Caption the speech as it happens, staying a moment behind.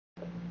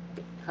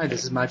Hi,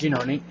 this is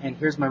Majinoni, and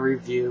here's my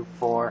review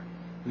for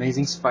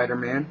Amazing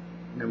Spider-Man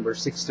number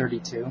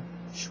 632,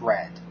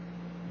 Shred.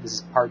 This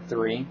is part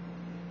 3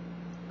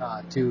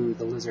 to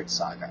the Lizard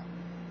Saga.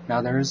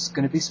 Now, there's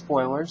going to be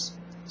spoilers,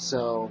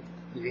 so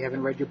if you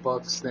haven't read your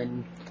books,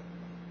 then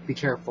be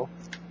careful.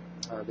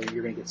 Then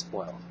you're going to get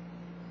spoiled.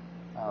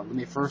 Let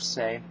me first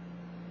say,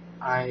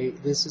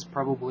 this is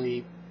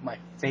probably my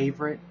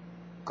favorite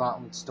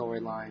Gauntlet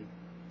storyline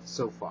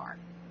so far.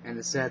 And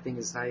the sad thing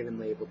is it's not even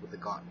labeled with the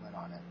Gauntlet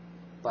on it.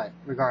 But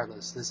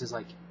regardless, this is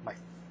like my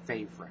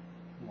favorite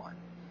one.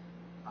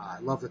 I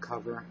love the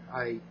cover.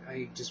 I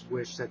just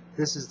wish that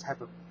this is the type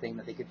of thing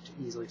that they could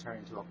easily turn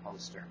into a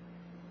poster.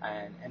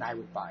 And I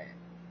would buy it.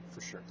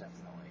 For sure,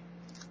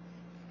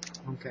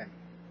 definitely. Okay.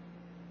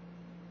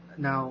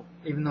 Now,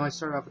 even though I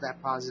started off with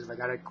that positive, I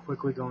gotta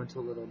quickly go into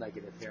a little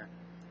negative here.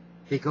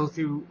 They go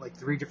through like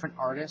 3 different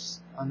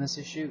artists on this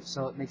issue,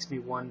 so it makes me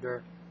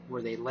wonder,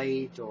 were they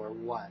late or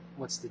what?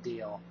 What's the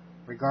deal?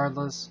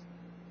 Regardless,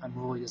 I'm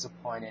really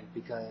disappointed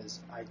because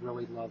I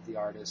really love the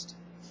artist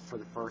for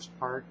the first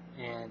part,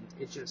 and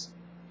it just,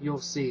 you'll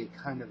see it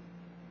kind of,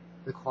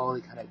 the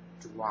quality kind of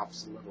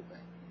drops a little bit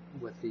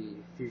with the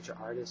future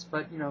artists,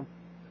 but you know,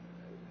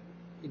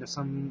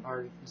 some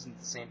art isn't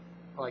the same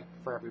like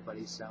for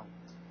everybody, so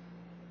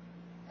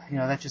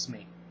that's just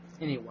me.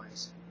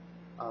 Anyways,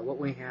 what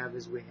we have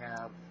is if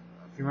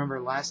you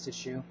remember last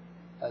issue,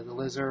 the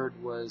Lizard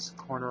was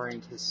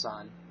cornering his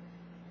son.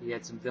 He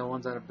had some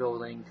villains on a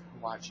building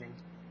watching,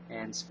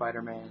 and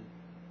Spider-Man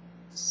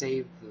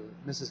saved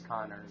Mrs.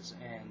 Connors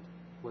and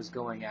was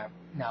going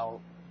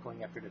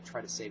after to try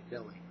to save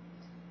Billy.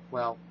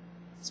 Well,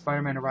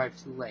 Spider-Man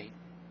arrived too late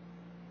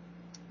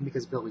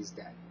because Billy's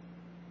dead.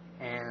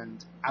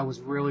 And I was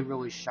really,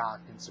 really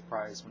shocked and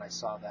surprised when I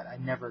saw that. I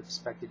never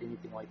expected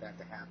anything like that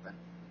to happen,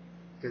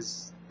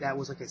 because that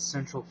was like a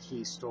central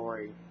key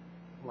story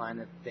line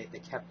that they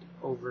kept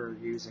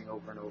overusing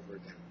over and over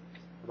again,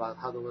 about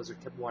how the Lizard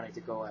kept wanting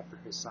to go after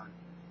his son.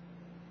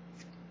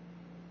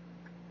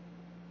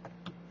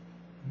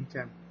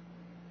 Okay.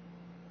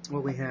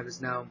 What we have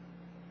is now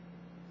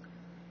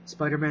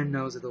Spider-Man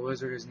knows that the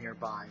Lizard is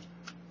nearby,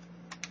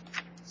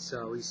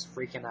 so he's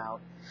freaking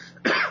out,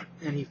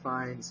 and he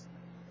finds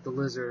the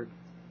Lizard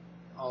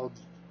all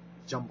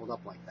jumbled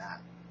up like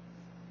that.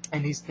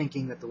 And he's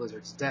thinking that the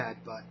Lizard's dead,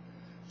 but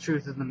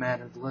truth of the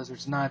matter, the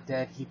Lizard's not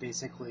dead. He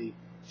basically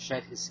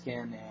shed his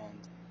skin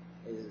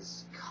and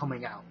is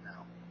coming out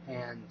now.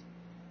 And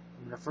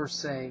I'm going to first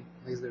say,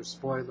 there's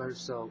spoilers,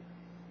 so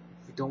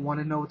if you don't want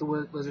to know what the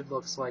Lizard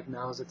looks like,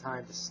 now is the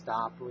time to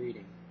stop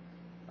reading.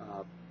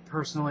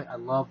 Personally, I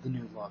love the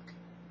new look.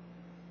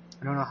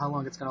 I don't know how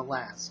long it's going to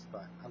last,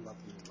 but I love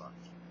the new look.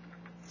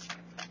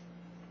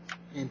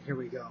 And here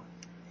we go.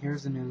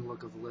 Here's the new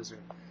look of the Lizard.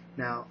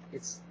 Now,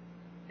 it's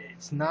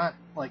not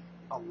like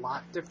a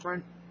lot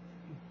different,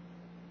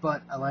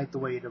 but I like the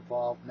way it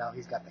evolved. Now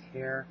he's got the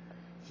hair.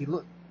 He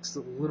looks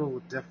a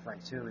little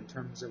different too in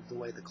terms of the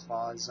way the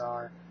claws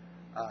are.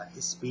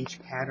 His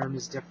speech pattern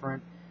is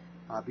different.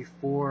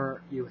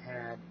 Before, you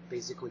had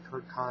basically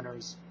Kurt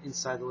Connors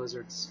inside the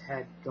Lizard's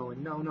head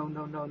going, no, no,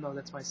 no, no, no,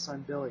 that's my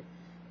son Billy.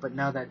 But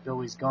now that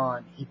Billy's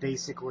gone, he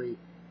basically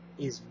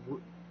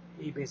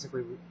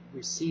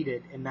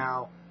receded, and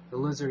now the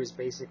Lizard is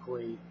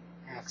basically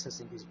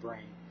accessing his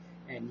brain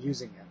and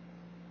using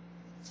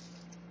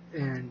it.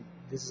 And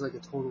this is like a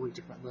totally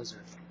different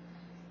Lizard.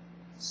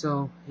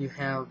 So you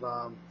have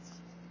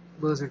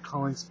Lizard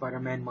calling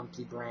Spider-Man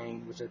Monkey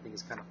Brain, which I think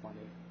is kind of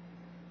funny,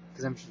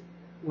 because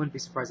wouldn't be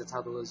surprised that's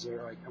how the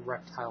Lizard, like a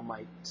reptile,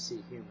 might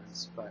see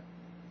humans. But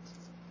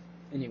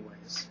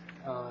anyways,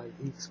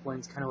 he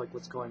explains kind of like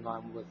what's going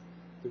on with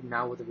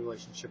the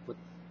relationship with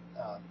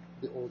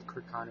the old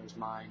Kurt Connors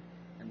mind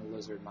and the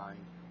Lizard mind.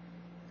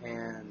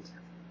 And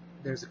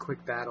there's a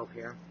quick battle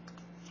here.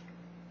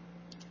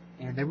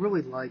 And I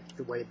really like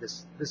the way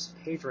this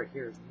page right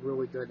here is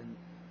really good, and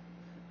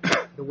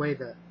the way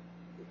the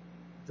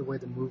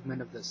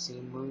movement of the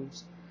scene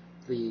moves,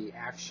 the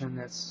action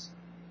that's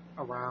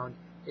around,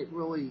 it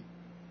really,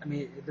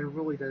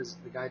 the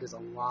guy does a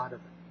lot of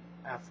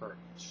effort.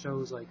 It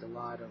shows like a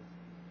lot of,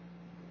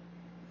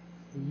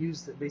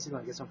 basically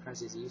I guess what I'm trying to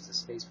say is he used the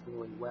space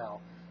really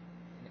well,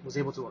 and it was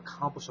able to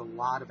accomplish a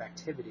lot of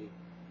activity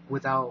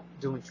without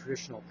doing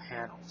traditional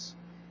panels.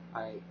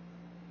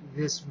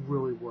 This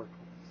really worked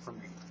for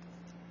me.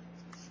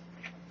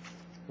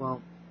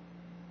 Well,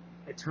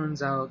 it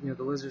turns out, the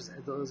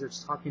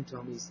Lizard's talking to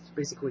him. He's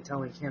basically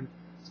telling him,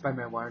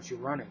 Spider-Man, why aren't you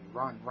running?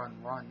 Run, run,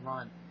 run,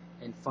 run.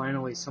 And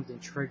finally something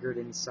triggered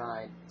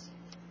inside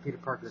Peter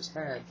Parker's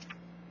head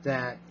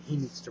that he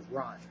needs to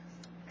run.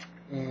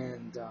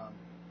 And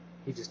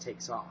he just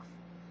takes off.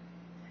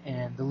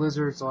 And the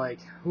Lizard's like,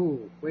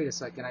 ooh, wait a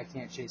second, I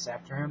can't chase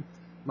after him.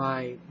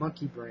 My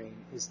monkey brain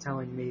is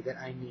telling me that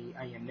I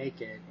am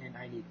naked and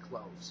I need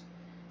clothes.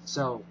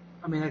 So,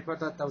 I thought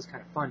that was kind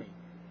of funny,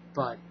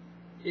 but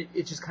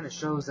it just kind of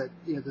shows that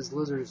this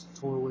Lizard is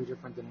totally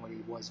different than what he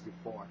was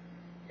before,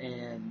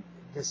 and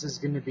this is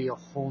going to be a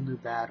whole new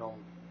battle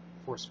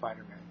for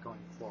Spider-Man going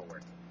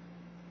forward.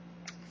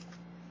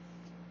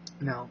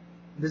 Now,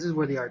 this is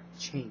where the art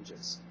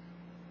changes.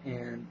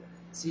 And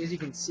see, as you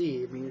can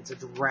see, I mean, it's a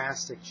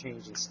drastic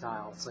change in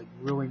style. It's like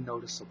really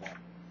noticeable.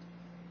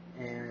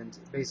 And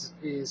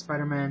basically,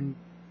 Spider-Man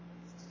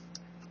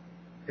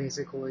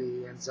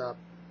basically ends up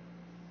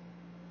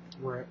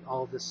where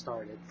all this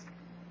started.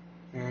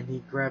 And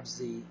he grabs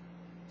the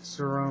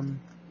serum,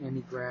 and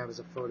he grabs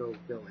a photo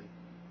of Billy.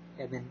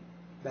 And then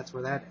that's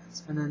where that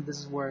ends. And then this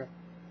is where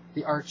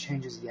the art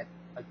changes yet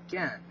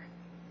again.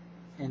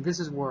 And this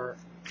is where,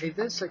 hey,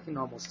 this I can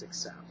almost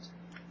accept.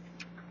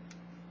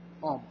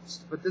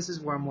 Almost. But this is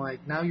where I'm like,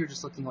 now you're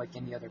just looking like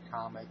any other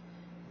comic.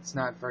 It's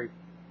not very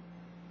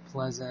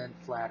pleasant,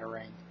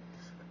 flattering.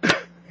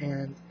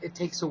 And it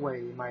takes away,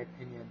 in my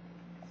opinion,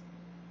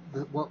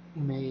 what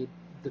made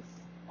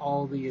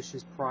all the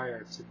issues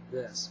prior to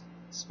this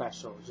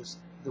special. Just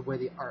the way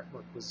the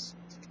artwork was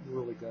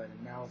really good.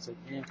 And now it's like,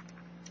 eh.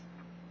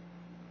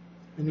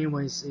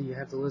 Anyways, you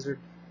have the Lizard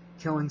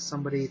killing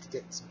somebody to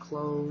get some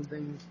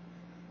clothing.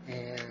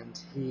 And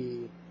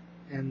he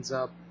ends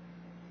up,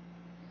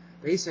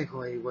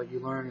 basically what you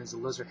learn is the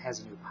Lizard has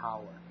a new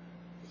power.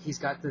 He's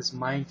got this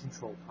mind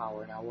control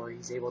power now where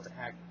he's able to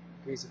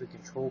basically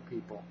control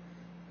people.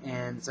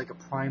 And it's like a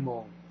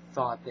primal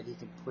thought that he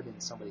can put in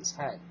somebody's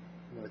head.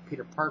 You know, with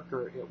Peter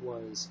Parker, it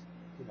was,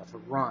 you know, to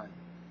run.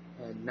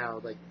 And now,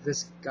 like,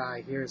 this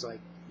guy here is like,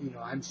 you know,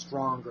 I'm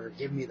stronger,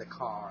 give me the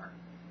car.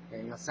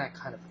 And, you know, it's that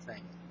kind of a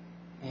thing.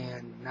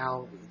 And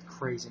now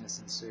craziness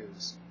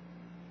ensues.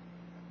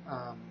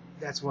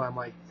 That's why I'm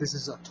like, this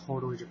is a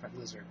totally different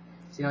Lizard.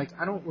 See, like,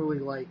 I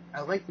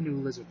like the new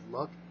Lizard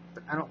look,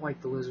 but I don't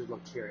like the Lizard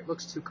look here. It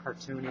looks too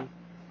cartoony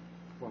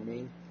for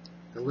me.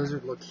 The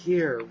Lizard look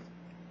here,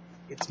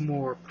 it's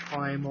more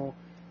primal,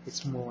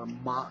 it's more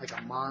like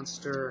a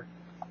monster.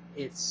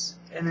 And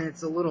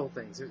it's the little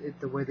things,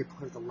 the way they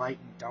put the light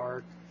and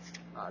dark,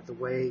 the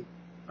way,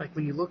 like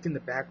when you look in the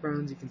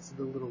backgrounds, you can see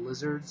the little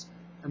lizards.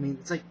 I mean,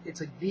 it's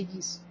like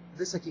these.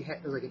 This like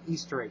like an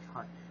Easter egg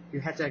hunt. You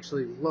had to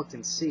actually look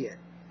and see it.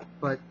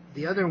 But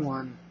the other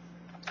one,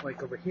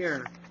 like over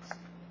here,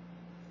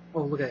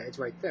 oh look at it, it's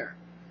right there.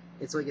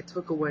 It's like it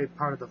took away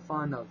part of the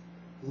fun of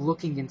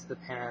looking into the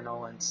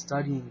panel and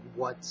studying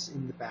what's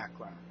in the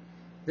background.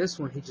 This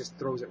one, he just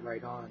throws it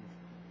right on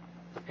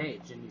the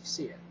page and you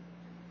see it.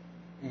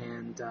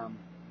 And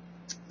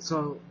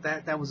so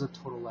that was a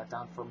total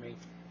letdown for me.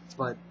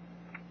 But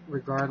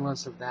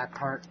regardless of that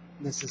part,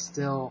 this is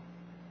still,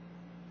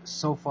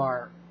 so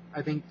far,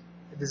 I think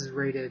this is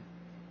rated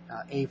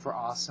A for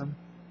awesome,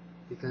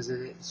 because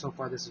so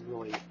far this is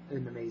really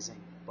an amazing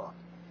book.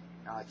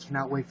 I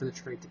cannot wait for the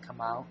trade to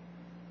come out,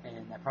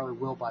 and I probably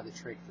will buy the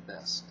trade for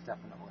this,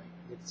 definitely.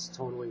 It's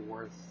totally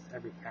worth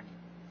every penny.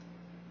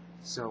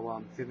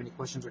 So if you have any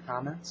questions or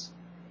comments,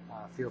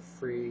 feel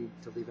free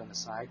to leave them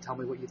aside. Tell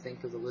me what you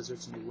think of the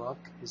Lizard's new look,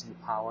 his new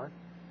power,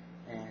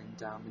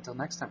 and until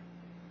next time.